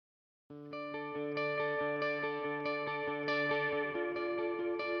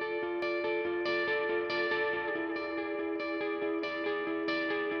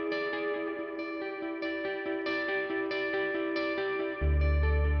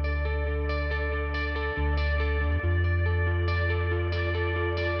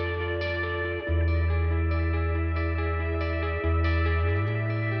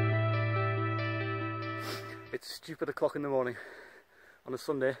stupid o'clock in the morning on a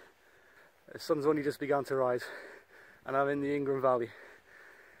Sunday. The sun's only just begun to rise and I'm in the Ingram Valley.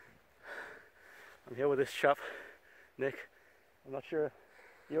 I'm here with this chap, Nick. I'm not sure,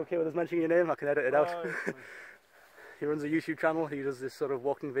 you okay with us mentioning your name? I can edit it out. He runs a YouTube channel, he does this sort of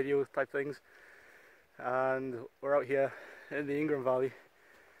walking video type things. And we're out here in the Ingram Valley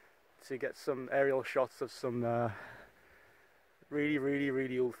to get some aerial shots of some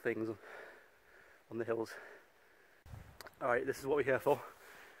really old things on the hills. Alright, this is what we're here for.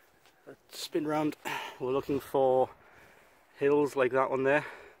 Let's spin round. We're looking for hills like that one there.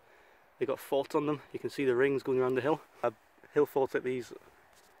 They got forts on them. You can see the rings going around the hill. Hill forts like these are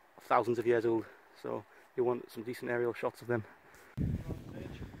thousands of years old, so you want some decent aerial shots of them.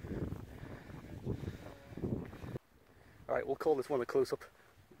 Alright, we'll call this one a close-up.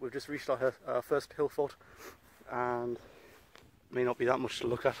 We've just reached our first hill fort, and may not be that much to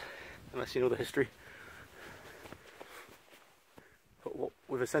look at unless you know the history. But what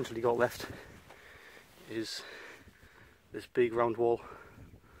we've essentially got left is this big round wall.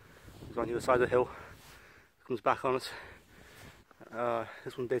 It's on the other side of the hill, comes back on it.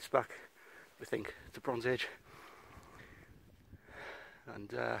 This one dates back, we think, to Bronze Age.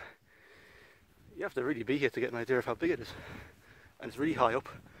 And you have to really be here to get an idea of how big it is. And it's really high up,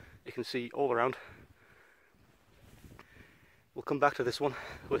 you can see all around. We'll come back to this one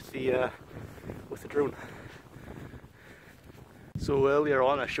with the drone. So earlier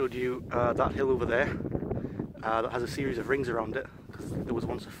on I showed you that hill over there that has a series of rings around it, because there was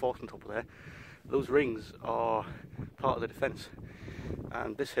once a fort on top of there. Those rings are part of the defence,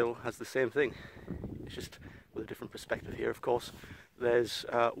 and this hill has the same thing. It's just with a different perspective here, of course. There's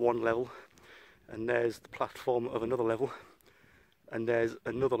one level, and there's the platform of another level, and there's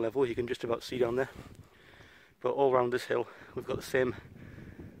another level you can just about see down there. But all around this hill we've got the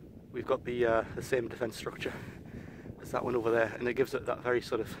same defence structure as that one over there, and it gives it that very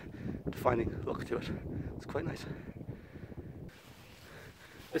sort of defining look to it. It's quite nice.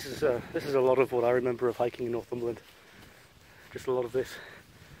 This is a lot of what I remember of hiking in Northumberland. Just a lot of this.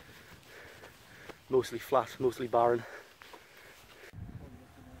 Mostly flat, mostly barren.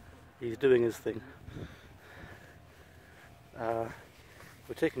 He's doing his thing.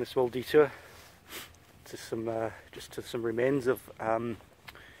 We're taking a small detour to some remains of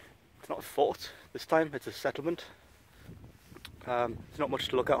it's not a fort this time, it's a settlement. There's not much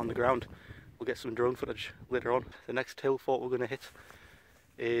to look at on the ground. We'll get some drone footage later on. The next hill fort we're going to hit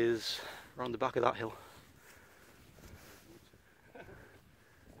is around the back of that hill.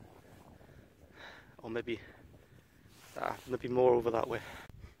 Or maybe more over that way.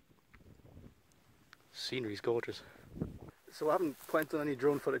 Scenery's gorgeous. So I haven't quite done any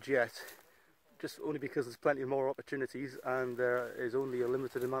drone footage yet, just only because there's plenty more opportunities and there is only a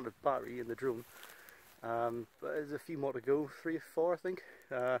limited amount of battery in the drone. But there's a few more to go, 3 or 4 I think.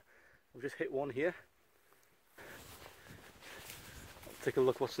 We'll just hit one here. I'll take a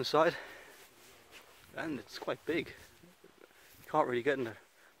look what's inside, and it's quite big. You can't really get an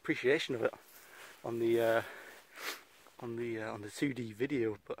appreciation of it on the 2D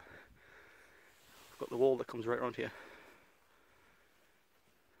video, but I've got the wall that comes right around here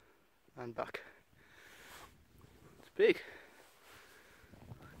and back. It's big.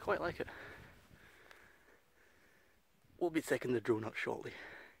 I quite like it. We'll be taking the drone out shortly.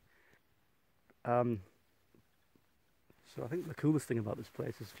 So I think the coolest thing about this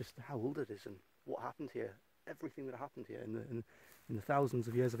place is just how old it is and what happened here. Everything that happened here in the thousands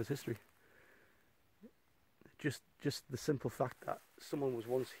of years of its history. Just the simple fact that someone was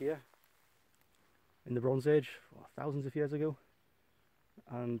once here in the Bronze Age, thousands of years ago,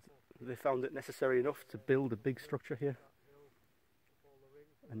 and they found it necessary enough to build a big structure here,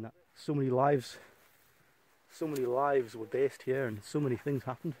 and that so many lives were based here, and so many things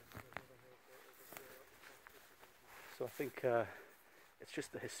happened. So I think it's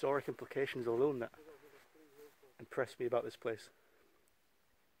just the historic implications alone that impressed me about this place.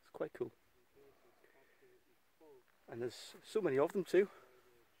 It's quite cool. And there's so many of them too.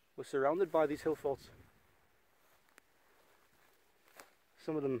 We're surrounded by these hill forts.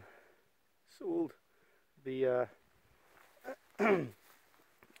 Some of them so old. The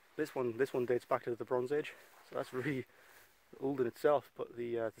this one dates back to the Bronze Age, so that's really old in itself. But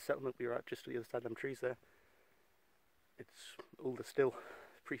the settlement we were at just to the other side of them trees there, it's older still,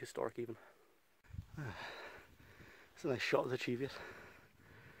 prehistoric even. It's a nice shot of the Cheviot.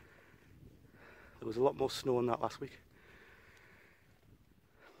 There was a lot more snow on that last week.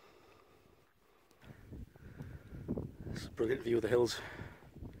 It's a brilliant view of the hills.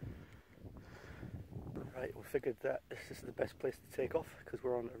 Right, we figured that this is the best place to take off because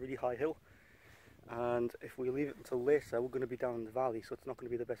we're on a really high hill and if we leave it until later we're going to be down in the valley, so it's not going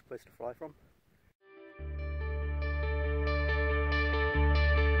to be the best place to fly from.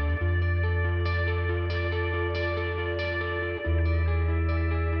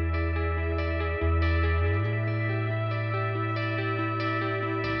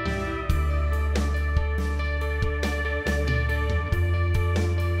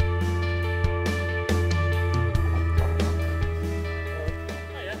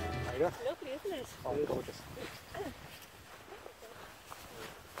 Lovely, isn't it? Oh, gorgeous.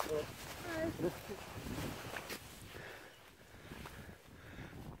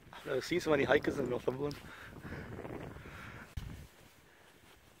 I've never seen so many hikers in Northumberland.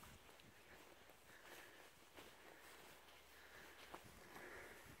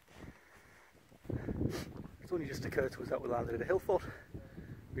 It's only just occurred to us that we landed at a hill fort.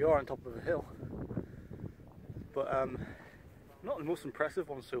 We are on top of a hill, but not the most impressive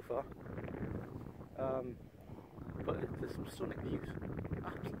one so far. But there's some stunning views,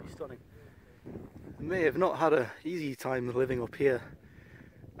 absolutely stunning. I may have not had an easy time living up here,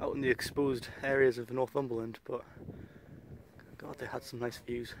 out in the exposed areas of Northumberland, but God, they had some nice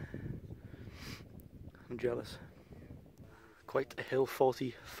views. I'm jealous. Quite a hill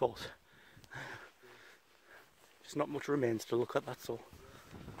 40 fort. Just not much remains to look at, that's all.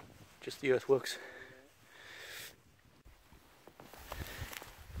 Just the earthworks.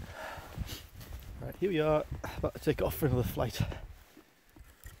 Right, here we are, about to take off for another flight.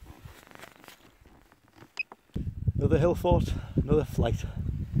 Another hill fort, another flight.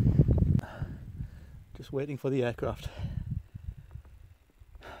 Just waiting for the aircraft.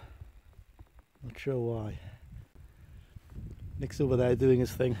 Not sure why. Nick's over there doing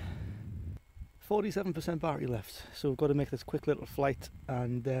his thing. 47% battery left, so we've got to make this quick little flight,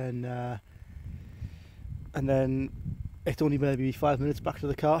 and then it's only maybe 5 minutes back to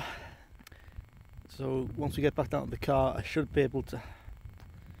the car. So once we get back down to the car, I should be able to,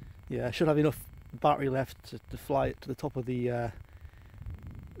 I should have enough battery left to fly it to the top of the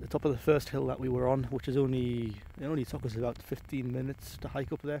first hill that we were on, which is only took us about 15 minutes to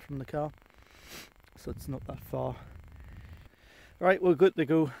hike up there from the car, so it's not that far. Right, we're good to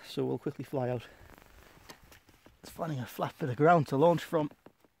go, so we'll quickly fly out. It's finding a flat bit of ground to launch from.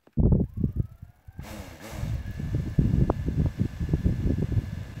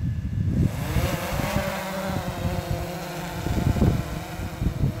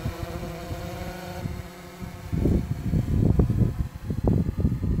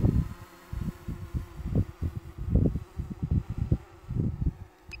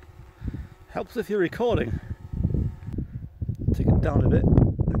 Helps if you're recording. Take it down a bit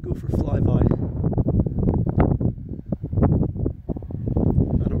and go for a flyby.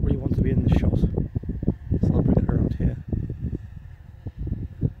 I don't really want to be in the shot, so I'll bring it around here.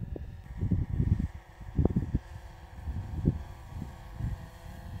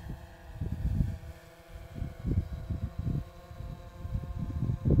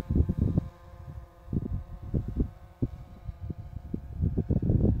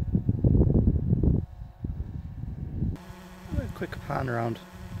 Quick pan around.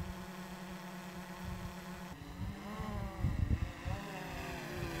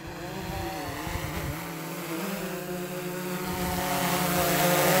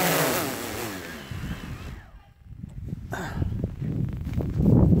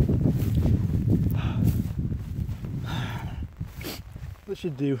 This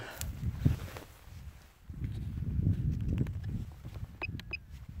should do.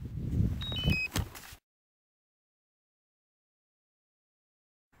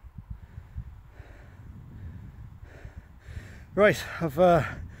 Right,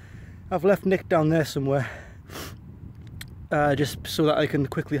 I've left Nick down there somewhere, just so that I can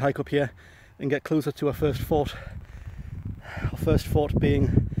quickly hike up here and get closer to our first fort. Our first fort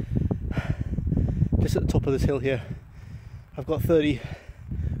being just at the top of this hill here. I've got 31%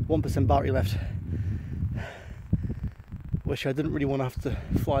 battery left, which I didn't really want to have to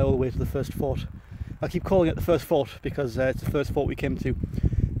fly all the way to the first fort. I keep calling it the first fort because it's the first fort we came to,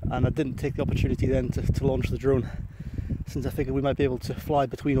 and I didn't take the opportunity then to launch the drone, since I figured we might be able to fly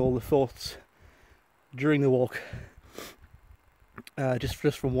between all the forts during the walk, just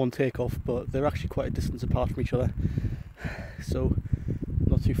from one takeoff, but they're actually quite a distance apart from each other, so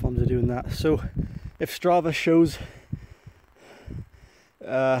not too fond of doing that. So if Strava shows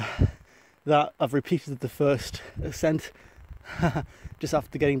that I've repeated the first ascent just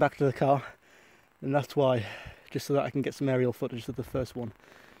after getting back to the car, and that's why, just so that I can get some aerial footage of the first one.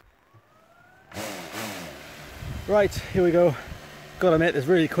 Right, here we go. Gotta make this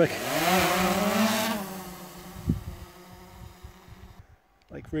really quick.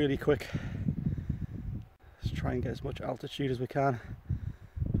 Like really quick. try and get as much altitude as we can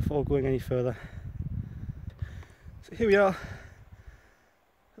before going any further. So here we are,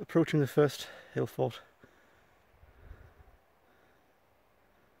 approaching the first hill fort.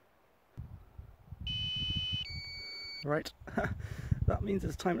 Right, that means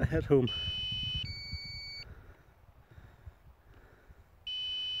it's time to head home.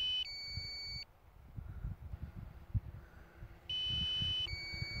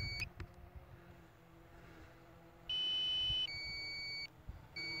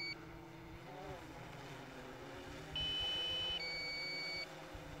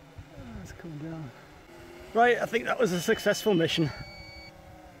 Let's come down. Right, I think that was a successful mission.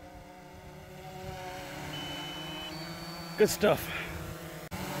 Good stuff.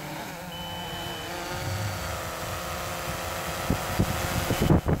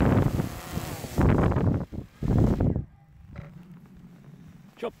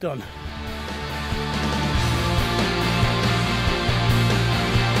 Job done.